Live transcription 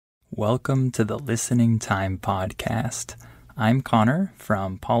Welcome to the Listening Time Podcast. I'm Connor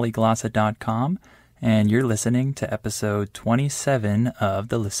from polyglossa.com, and you're listening to episode 27 of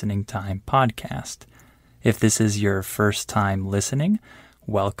the Listening Time Podcast. If this is your first time listening,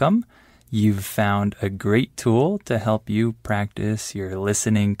 welcome. You've found a great tool to help you practice your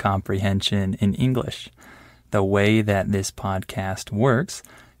listening comprehension in English. The way that this podcast works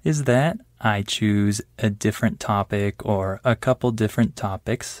is that I choose a different topic or a couple different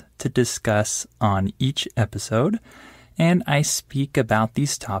topics to discuss on each episode, and I speak about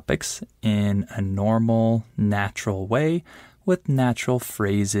these topics in a normal, natural way with natural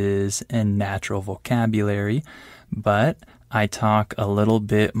phrases and natural vocabulary, but I talk a little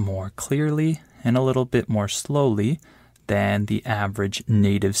bit more clearly and a little bit more slowly than the average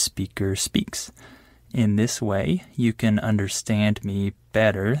native speaker speaks. In this way, you can understand me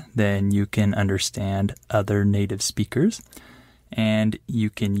better than you can understand other native speakers, and you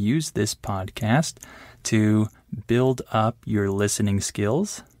can use this podcast to build up your listening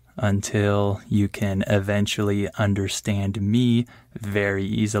skills until you can eventually understand me very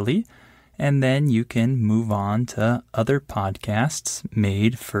easily, and then you can move on to other podcasts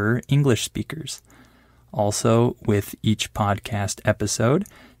made for English speakers. Also, with each podcast episode,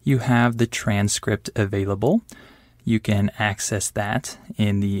 you have the transcript available. You can access that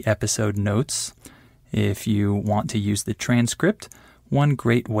in the episode notes. If you want to use the transcript, one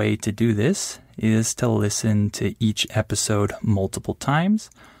great way to do this is to listen to each episode multiple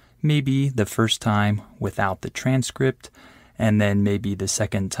times, maybe the first time without the transcript, and then maybe the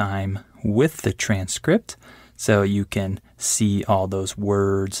second time with the transcript, so you can see all those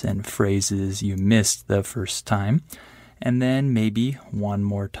words and phrases you missed the first time. And then maybe one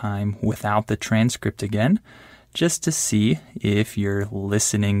more time without the transcript again, just to see if your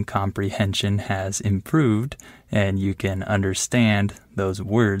listening comprehension has improved and you can understand those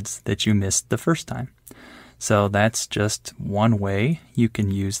words that you missed the first time. So that's just one way you can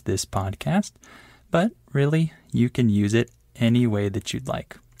use this podcast, but really you can use it any way that you'd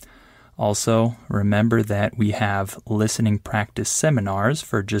like. Also, remember that we have listening practice seminars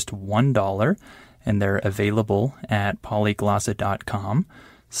for just $1, and they're available at polyglossa.com.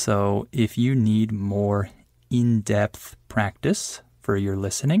 So if you need more in-depth practice for your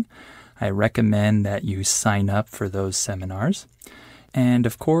listening, I recommend that you sign up for those seminars. And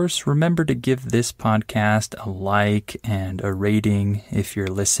of course, remember to give this podcast a like and a rating if you're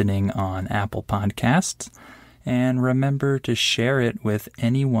listening on Apple Podcasts. And remember to share it with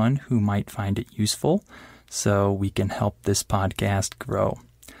anyone who might find it useful so we can help this podcast grow.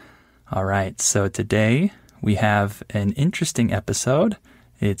 All right, so today we have an interesting episode.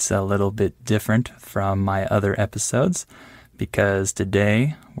 It's a little bit different from my other episodes because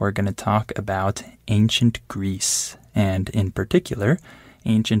today we're going to talk about ancient Greece and in particular,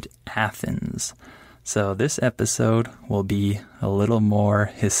 ancient Athens. So this episode will be a little more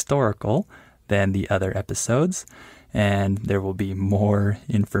historical than the other episodes, and there will be more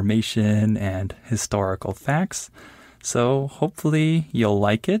information and historical facts. So hopefully you'll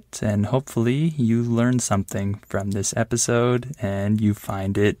like it, and hopefully you learn something from this episode and you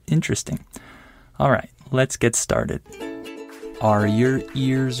find it interesting. All right, let's get started. Are your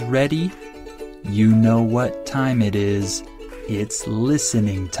ears ready? You know what time it is. It's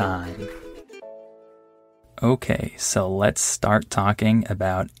listening time. Okay, so let's start talking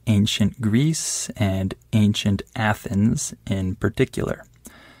about ancient Greece and ancient Athens in particular.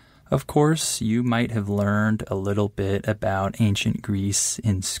 Of course, you might have learned a little bit about ancient Greece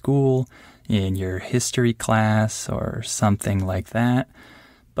in school, in your history class, or something like that,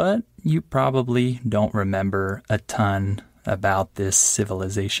 but you probably don't remember a ton about this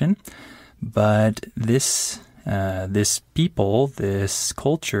civilization. But this people, this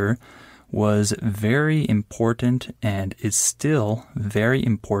culture, was very important and is still very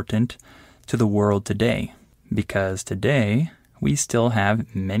important to the world today, because today we still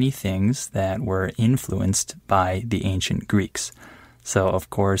have many things that were influenced by the ancient Greeks. So,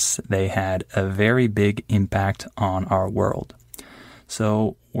 of course, they had a very big impact on our world.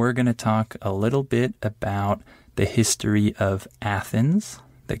 So, we're going to talk a little bit about the history of Athens,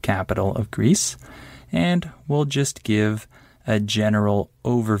 the capital of Greece, and we'll just give a general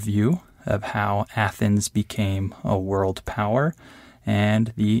overview of how Athens became a world power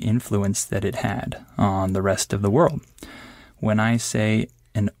and the influence that it had on the rest of the world. When I say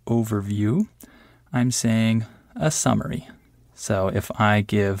an overview, I'm saying a summary. So if I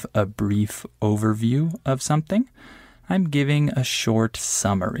give a brief overview of something, I'm giving a short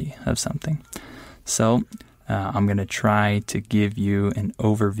summary of something. So I'm going to try to give you an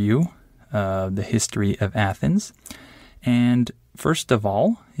overview of the history of Athens. And first of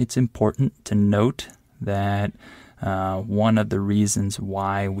all, it's important to note that one of the reasons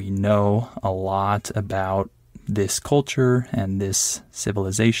why we know a lot about this culture and this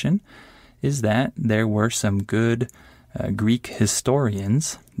civilization is that there were some good Greek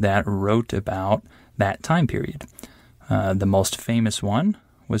historians that wrote about that time period. The most famous one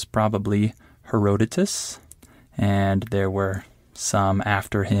was probably Herodotus, and there were some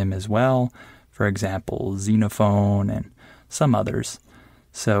after him as well. For example, Xenophon and some others.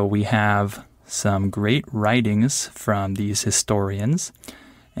 So we have some great writings from these historians,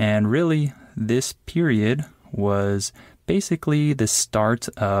 and really this period was basically the start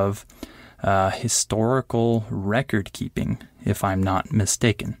of historical record keeping, if I'm not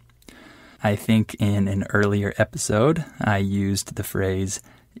mistaken. I think in an earlier episode I used the phrase,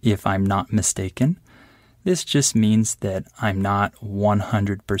 if I'm not mistaken. This just means that I'm not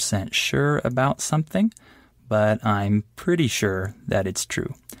 100% sure about something, but I'm pretty sure that it's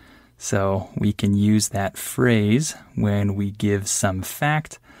true. So we can use that phrase when we give some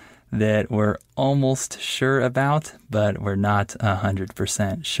fact that we're almost sure about, but we're not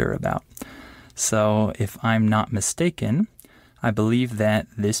 100% sure about. So if I'm not mistaken, I believe that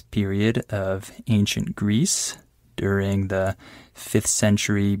this period of ancient Greece during the 5th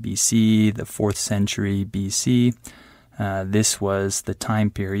century BC, the 4th century BC, this was the time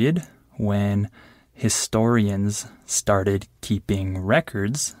period when historians started keeping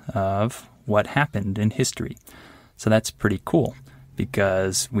records of what happened in history. So that's pretty cool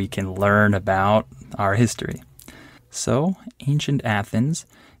because we can learn about our history. So ancient Athens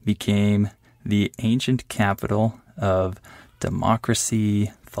became the ancient capital of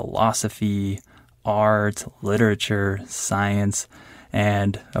democracy, philosophy, art, literature, science,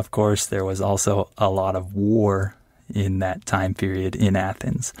 and of course there was also a lot of war in that time period in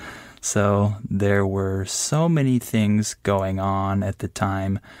Athens. So there were so many things going on at the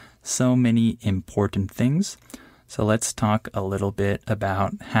time, so many important things. So let's talk a little bit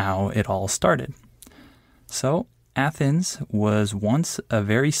about how it all started. So Athens was once a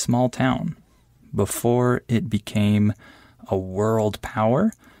very small town. Before it became a world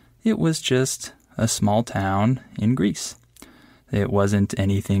power, it was just a small town in Greece. It wasn't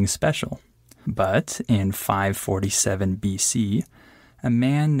anything special. But in 547 BC, a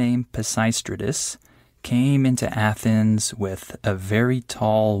man named Pisistratus came into Athens with a very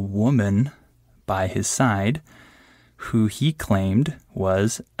tall woman by his side, who he claimed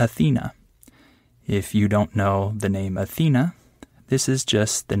was Athena. If you don't know the name Athena, this is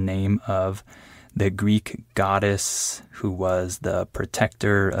just the name of the Greek goddess who was the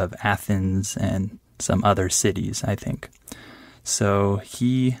protector of Athens and some other cities, I think. So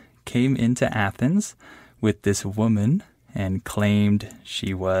he came into Athens with this woman and claimed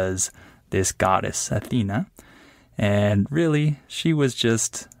she was this goddess, Athena. And really, she was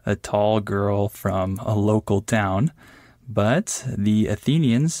just a tall girl from a local town. But the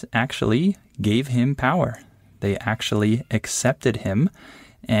Athenians actually gave him power. They actually accepted him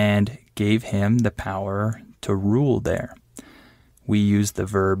and gave him the power to rule there. We use the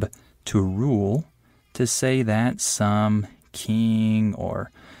verb to rule to say that some king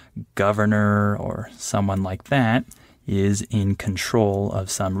or governor or someone like that is in control of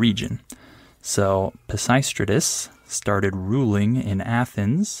some region. So Pisistratus started ruling in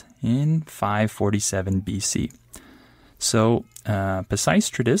Athens in 547 BC. So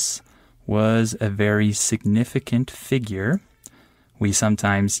Pisistratus was a very significant figure. We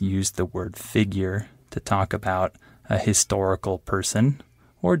sometimes use the word figure to talk about a historical person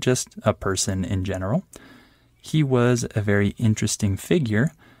or just a person in general. He was a very interesting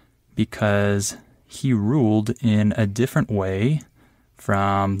figure because he ruled in a different way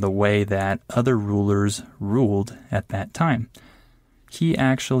from the way that other rulers ruled at that time. He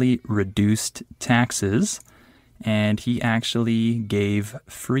actually reduced taxes, and he actually gave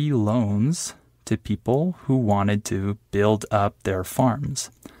free loans to people who wanted to build up their farms.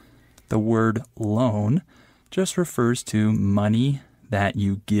 The word loan just refers to money that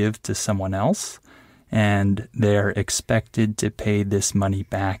you give to someone else, and they're expected to pay this money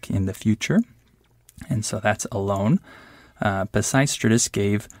back in the future. And so that's a loan. Pisistratus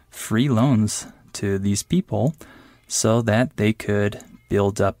gave free loans to these people so that they could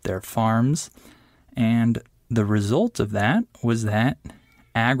build up their farms. And the result of that was that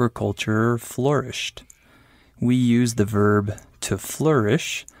agriculture flourished. We use the verb to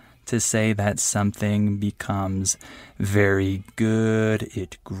flourish to say that something becomes very good,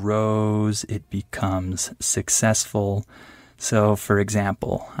 it grows, it becomes successful. So, for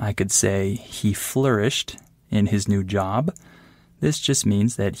example, I could say he flourished in his new job. This just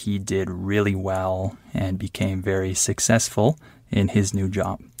means that he did really well and became very successful in his new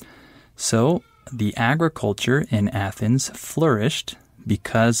job. So the agriculture in Athens flourished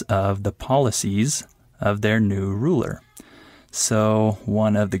because of the policies of their new ruler. So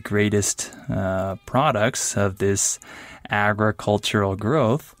one of the greatest products of this agricultural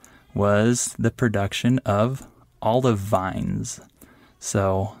growth was the production of olive vines.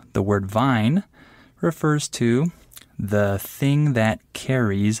 So the word vine refers to the thing that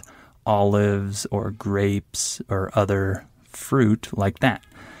carries olives or grapes or other fruit like that,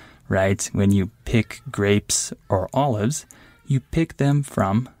 right? When you pick grapes or olives, you pick them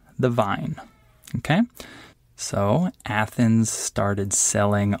from the vine, okay? So Athens started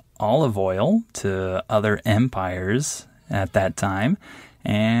selling olive oil to other empires at that time,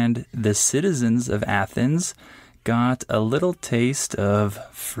 and the citizens of Athens got a little taste of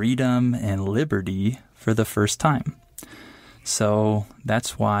freedom and liberty for the first time. So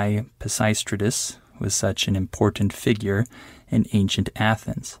that's why Pisistratus was such an important figure in ancient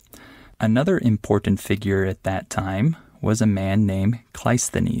Athens. Another important figure at that time was a man named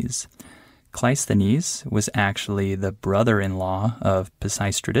Cleisthenes. Cleisthenes was actually the brother-in-law of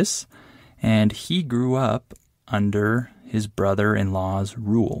Pisistratus, and he grew up under his brother-in-law's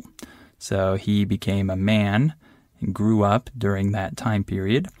rule. So he became a man and grew up during that time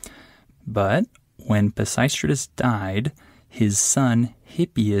period. But when Pisistratus died, his son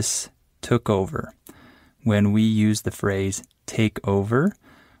Hippias took over. When we use the phrase take over,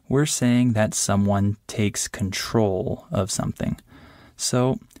 we're saying that someone takes control of something.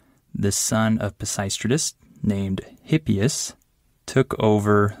 So the son of Pisistratus, named Hippias, took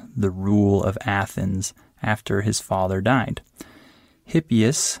over the rule of Athens after his father died.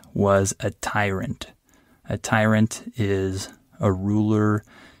 Hippias was a tyrant. A tyrant is a ruler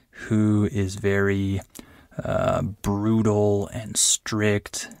who is very brutal and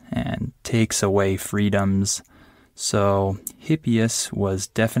strict and takes away freedoms. So Hippias was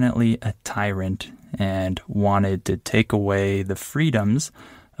definitely a tyrant and wanted to take away the freedoms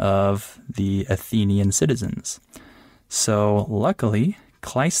of the Athenian citizens. So luckily,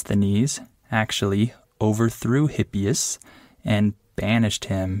 Cleisthenes actually overthrew Hippias and banished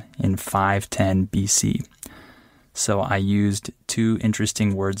him in 510 BC. So I used two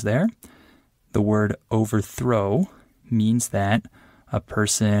interesting words there. The word overthrow means that a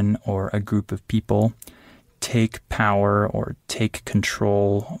person or a group of people take power or take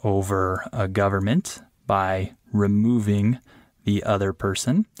control over a government by removing the other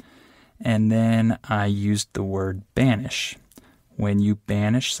person. And then I used the word banish. When you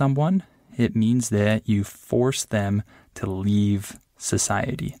banish someone, it means that you force them to leave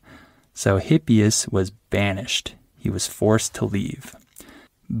society. So Hippias was banished. He was forced to leave.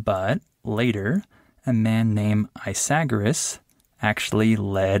 But later, a man named Isagoras actually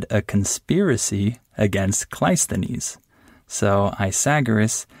led a conspiracy against Cleisthenes. So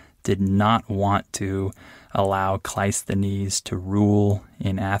Isagoras did not want to allow Cleisthenes to rule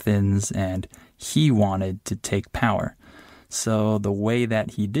in Athens, and he wanted to take power. So the way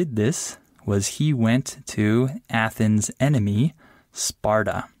that he did this was he went to Athens' enemy,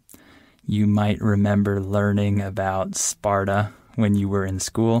 Sparta. You might remember learning about Sparta when you were in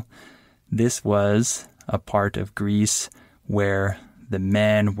school. This was a part of Greece where the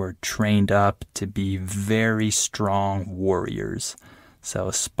men were trained up to be very strong warriors.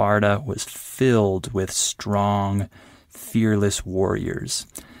 So Sparta was filled with strong, fearless warriors.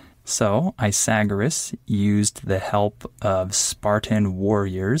 So Isagoras used the help of Spartan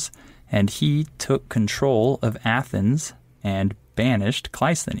warriors, and he took control of Athens and banished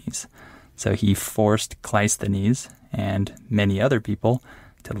Cleisthenes. So he forced Cleisthenes and many other people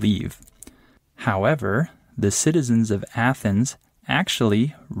to leave. However, the citizens of Athens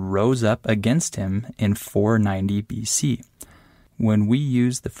actually rose up against him in 490 BC. When we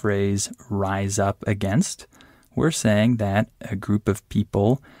use the phrase rise up against, we're saying that a group of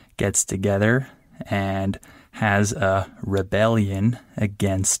people gets together and has a rebellion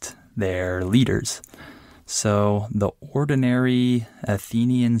against their leaders. So the ordinary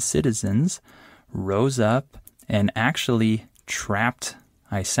Athenian citizens rose up and actually trapped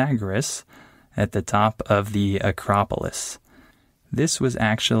Isagoras at the top of the Acropolis. This was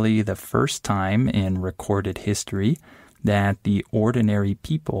actually the first time in recorded history that the ordinary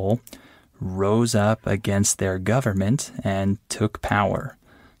people rose up against their government and took power.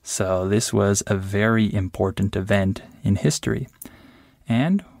 So this was a very important event in history.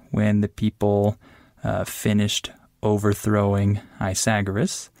 And when the people finished overthrowing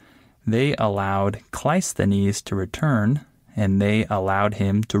Isagoras, they allowed Cleisthenes to return, and they allowed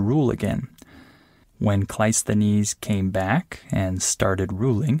him to rule again. When Cleisthenes came back and started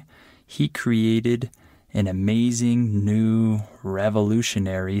ruling, he created an amazing new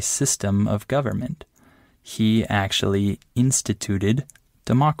revolutionary system of government. He actually instituted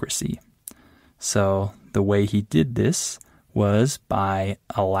democracy. So the way he did this was by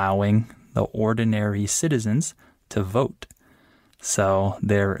allowing the ordinary citizens to vote. So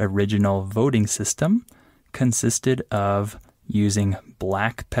their original voting system consisted of using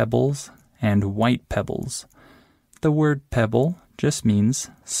black pebbles and white pebbles. The word pebble just means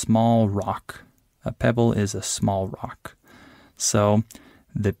small rock. A pebble is a small rock. So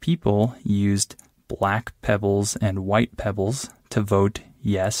the people used black pebbles and white pebbles to vote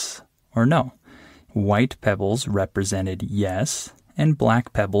yes or no. White pebbles represented yes, and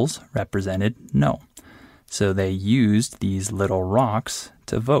black pebbles represented no. So they used these little rocks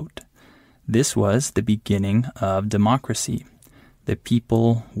to vote. This was the beginning of democracy. The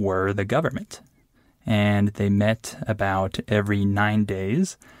people were the government, and they met about every 9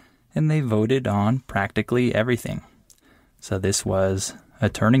 days, and they voted on practically everything. So this was a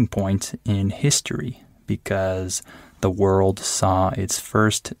turning point in history because the world saw its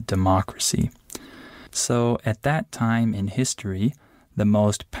first democracy. So at that time in history, the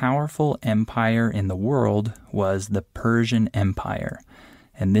most powerful empire in the world was the Persian Empire,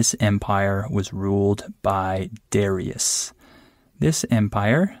 and this empire was ruled by Darius. This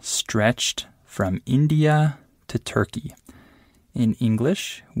empire stretched from India to Turkey. In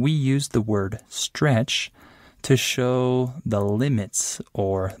English, we use the word stretch to show the limits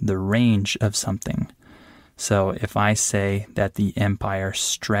or the range of something. So if I say that the empire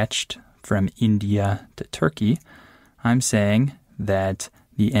stretched from India to Turkey, I'm saying that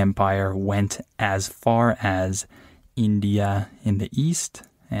the empire went as far as India in the east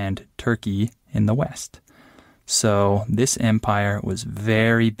and Turkey in the west. So this empire was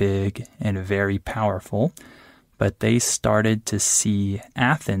very big and very powerful, but they started to see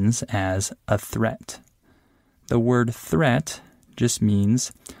Athens as a threat. The word threat just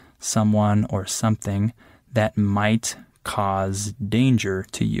means someone or something that might cause danger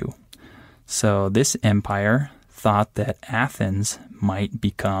to you. So this empire thought that Athens might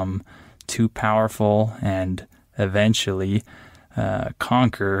become too powerful and eventually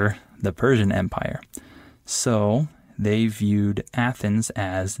conquer the Persian Empire. So they viewed Athens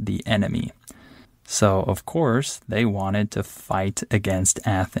as the enemy. So, of course, they wanted to fight against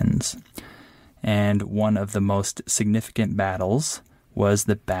Athens. And one of the most significant battles was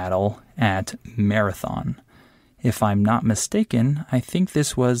the battle at Marathon. If I'm not mistaken, I think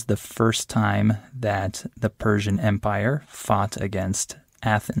this was the first time that the Persian Empire fought against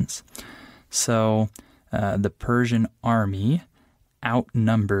Athens. So the Persian army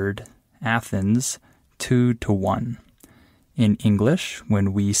outnumbered Athens 2-1. In English,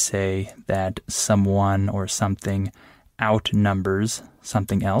 when we say that someone or something outnumbers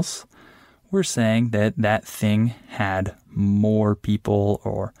something else, we're saying that that thing had more people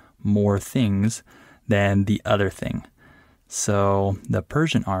or more things than the other thing. So the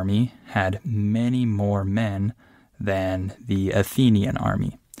Persian army had many more men than the Athenian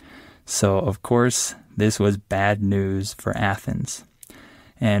army. So, of course, this was bad news for Athens.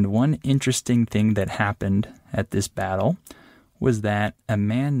 And one interesting thing that happened at this battle was that a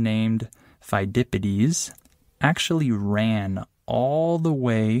man named Phidippides actually ran all the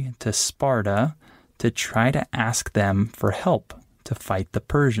way to Sparta to try to ask them for help to fight the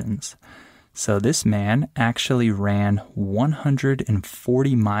Persians. So this man actually ran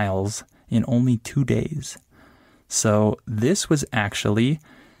 140 miles in only 2 days. So this was actually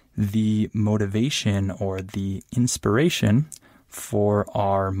the motivation or the inspiration for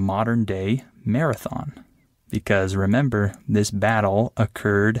our modern day marathon. Because remember, this battle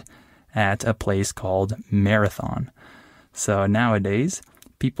occurred at a place called Marathon. So nowadays,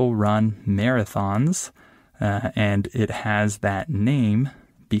 people run marathons, and it has that name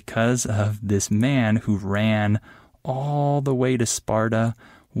because of this man who ran all the way to Sparta,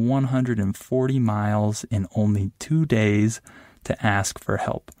 140 miles in only 2 days to ask for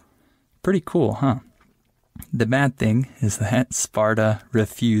help. Pretty cool, huh? The bad thing is that Sparta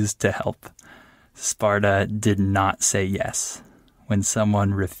refused to help. Sparta did not say yes. When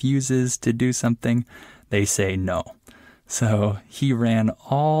someone refuses to do something, they say no. So he ran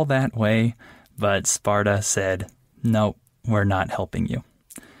all that way, but Sparta said, "No, we're not helping you."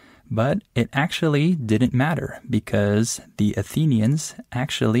 But it actually didn't matter because the Athenians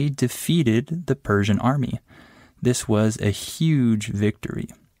actually defeated the Persian army. This was a huge victory.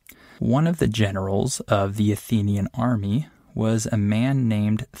 One of the generals of the Athenian army was a man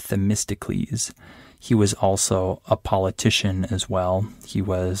named Themistocles. He was also a politician as well. He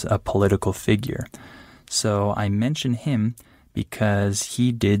was a political figure. So I mention him because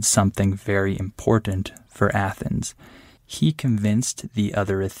he did something very important for Athens. He convinced the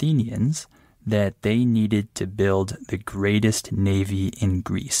other Athenians that they needed to build the greatest navy in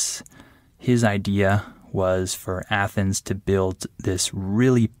Greece. His idea was for Athens to build this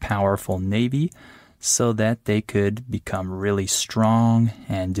really powerful navy so that they could become really strong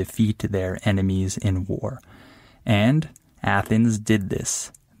and defeat their enemies in war. And Athens did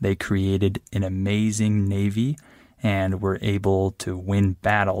this. They created an amazing navy and were able to win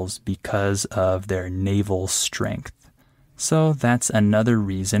battles because of their naval strength. So that's another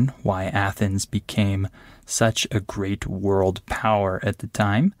reason why Athens became such a great world power at the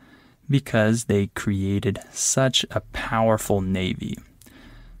time, because they created such a powerful navy.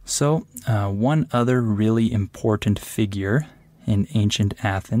 So one other really important figure in ancient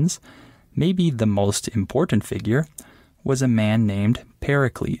Athens, maybe the most important figure, was a man named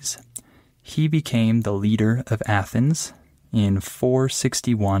Pericles. He became the leader of Athens in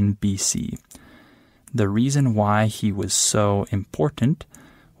 461 BC. The reason why he was so important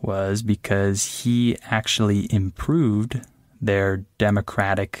was because he actually improved their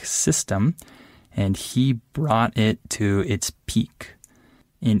democratic system, and he brought it to its peak.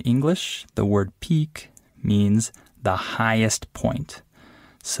 In English, the word peak means the highest point.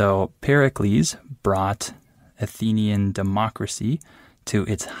 So Pericles brought Athenian democracy to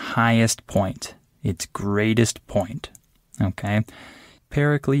its highest point, its greatest point. Okay?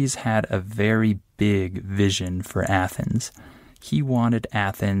 Pericles had a very big vision for Athens. He wanted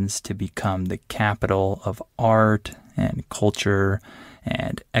Athens to become the capital of art and culture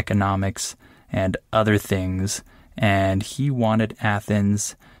and economics and other things, and he wanted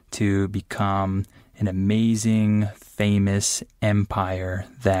Athens to become an amazing, famous empire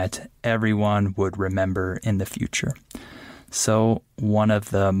that everyone would remember in the future. So one of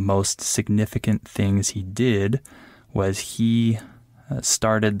the most significant things he did was he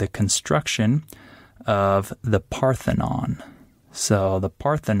started the construction of the Parthenon. So the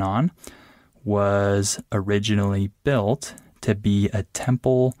Parthenon was originally built to be a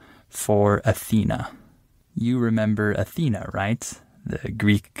temple for Athena. You remember Athena, right? The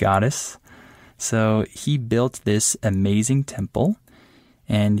Greek goddess. So he built this amazing temple,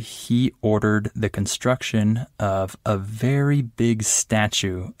 and he ordered the construction of a very big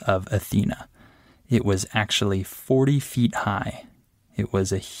statue of Athena. It was actually 40 feet high. It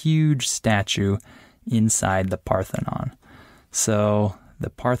was a huge statue inside the Parthenon. So the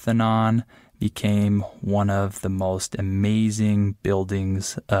Parthenon became one of the most amazing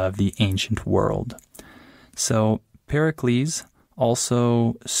buildings of the ancient world. So Pericles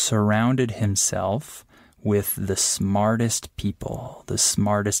also surrounded himself with the smartest people, the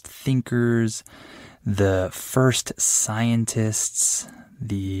smartest thinkers, the first scientists,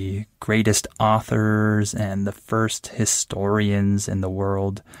 the greatest authors, and the first historians in the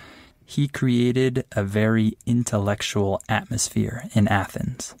world. He created a very intellectual atmosphere in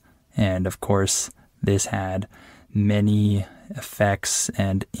Athens. And of course, this had many effects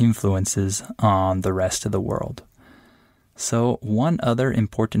and influences on the rest of the world. So one other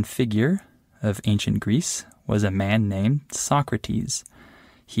important figure of ancient Greece was a man named Socrates.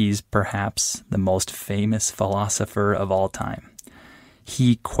 He's perhaps the most famous philosopher of all time.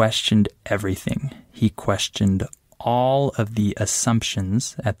 He questioned everything. He questioned all of the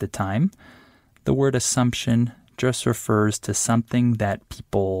assumptions at the time. The word assumption just refers to something that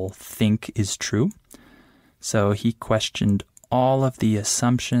people think is true. So he questioned all of the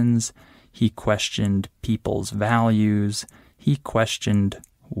assumptions. He questioned people's values. He questioned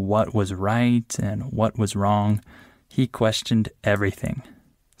what was right and what was wrong. He questioned everything.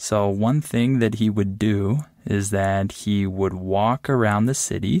 So one thing that he would do is that he would walk around the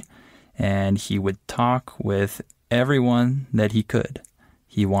city and he would talk with everyone that he could.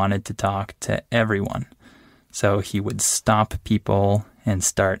 He wanted to talk to everyone. So he would stop people and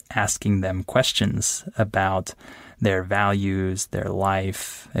start asking them questions about their values, their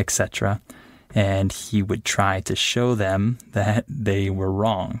life, etc. And he would try to show them that they were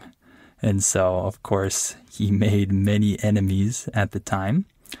wrong. And so, of course, he made many enemies at the time.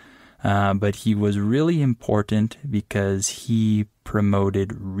 But he was really important because he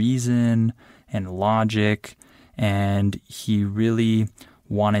promoted reason and logic, and he really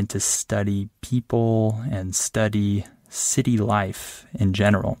wanted to study people and study city life in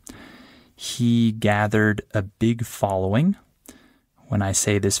general. He gathered a big following. When I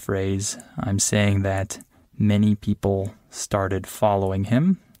say this phrase, I'm saying that many people started following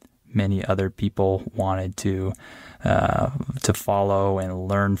him. Many other people wanted to follow and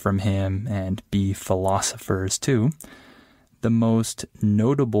learn from him and be philosophers too. The most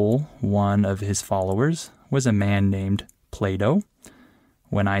notable one of his followers was a man named Plato.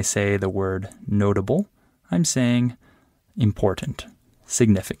 When I say the word notable, I'm saying important,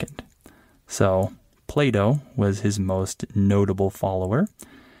 significant. So Plato was his most notable follower,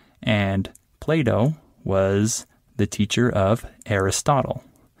 and Plato was the teacher of Aristotle.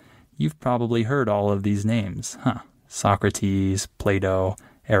 You've probably heard all of these names, huh? Socrates, Plato,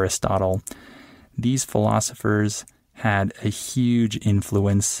 Aristotle. These philosophers had a huge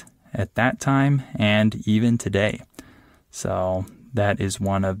influence at that time and even today. So that is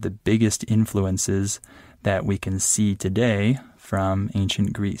one of the biggest influences that we can see today from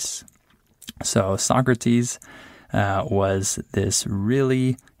ancient Greece. So Socrates was this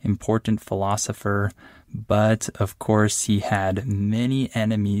really important philosopher, but of course he had many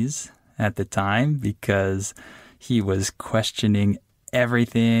enemies at the time because he was questioning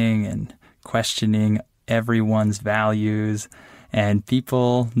everything and questioning everyone's values, and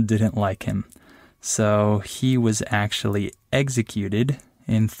people didn't like him. So he was actually executed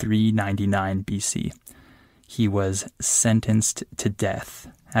in 399 BC. He was sentenced to death,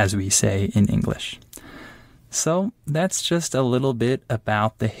 as we say in English. So that's just a little bit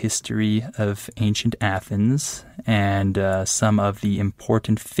about the history of ancient Athens and some of the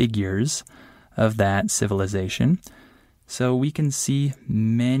important figures of that civilization. So we can see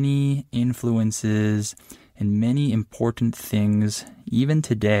many influences and many important things, even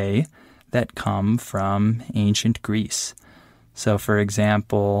today, that come from ancient Greece. So, for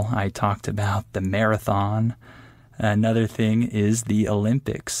example, I talked about the marathon. Another thing is the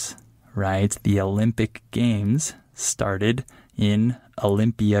Olympics, right? The Olympic Games started in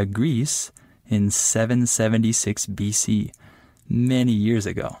Olympia, Greece in 776 BC, many years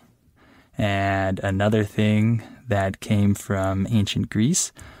ago. And another thing that came from ancient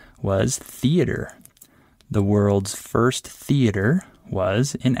Greece was theater. The world's first theater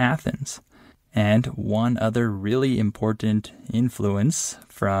was in Athens. And one other really important influence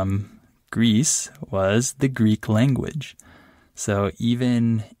from Greece was the Greek language. So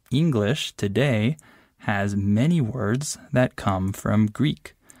even English today has many words that come from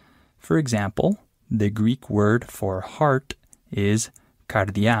Greek. For example, the Greek word for heart is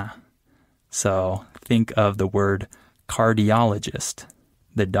kardia. So think of the word cardiologist,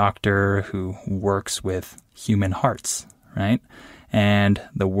 the doctor who works with human hearts, right? And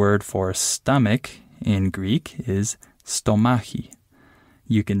the word for stomach in Greek is stomachi.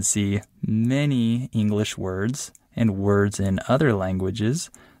 You can see many English words and words in other languages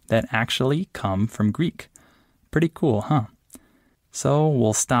that actually come from Greek. Pretty cool, huh? So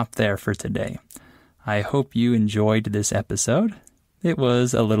we'll stop there for today. I hope you enjoyed this episode. It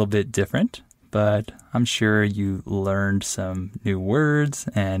was a little bit different, but I'm sure you learned some new words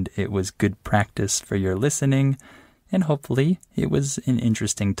and it was good practice for your listening. And hopefully it was an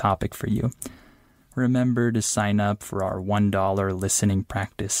interesting topic for you. Remember to sign up for our $1 listening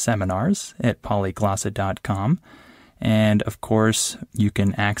practice seminars at polyglossa.com. And of course, you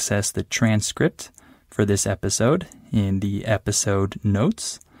can access the transcript for this episode in the episode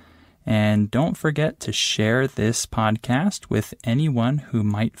notes. And don't forget to share this podcast with anyone who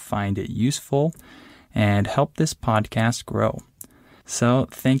might find it useful and help this podcast grow. So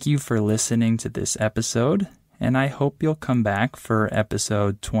thank you for listening to this episode. And I hope you'll come back for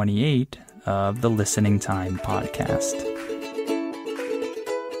episode 28 of the Listening Time Podcast.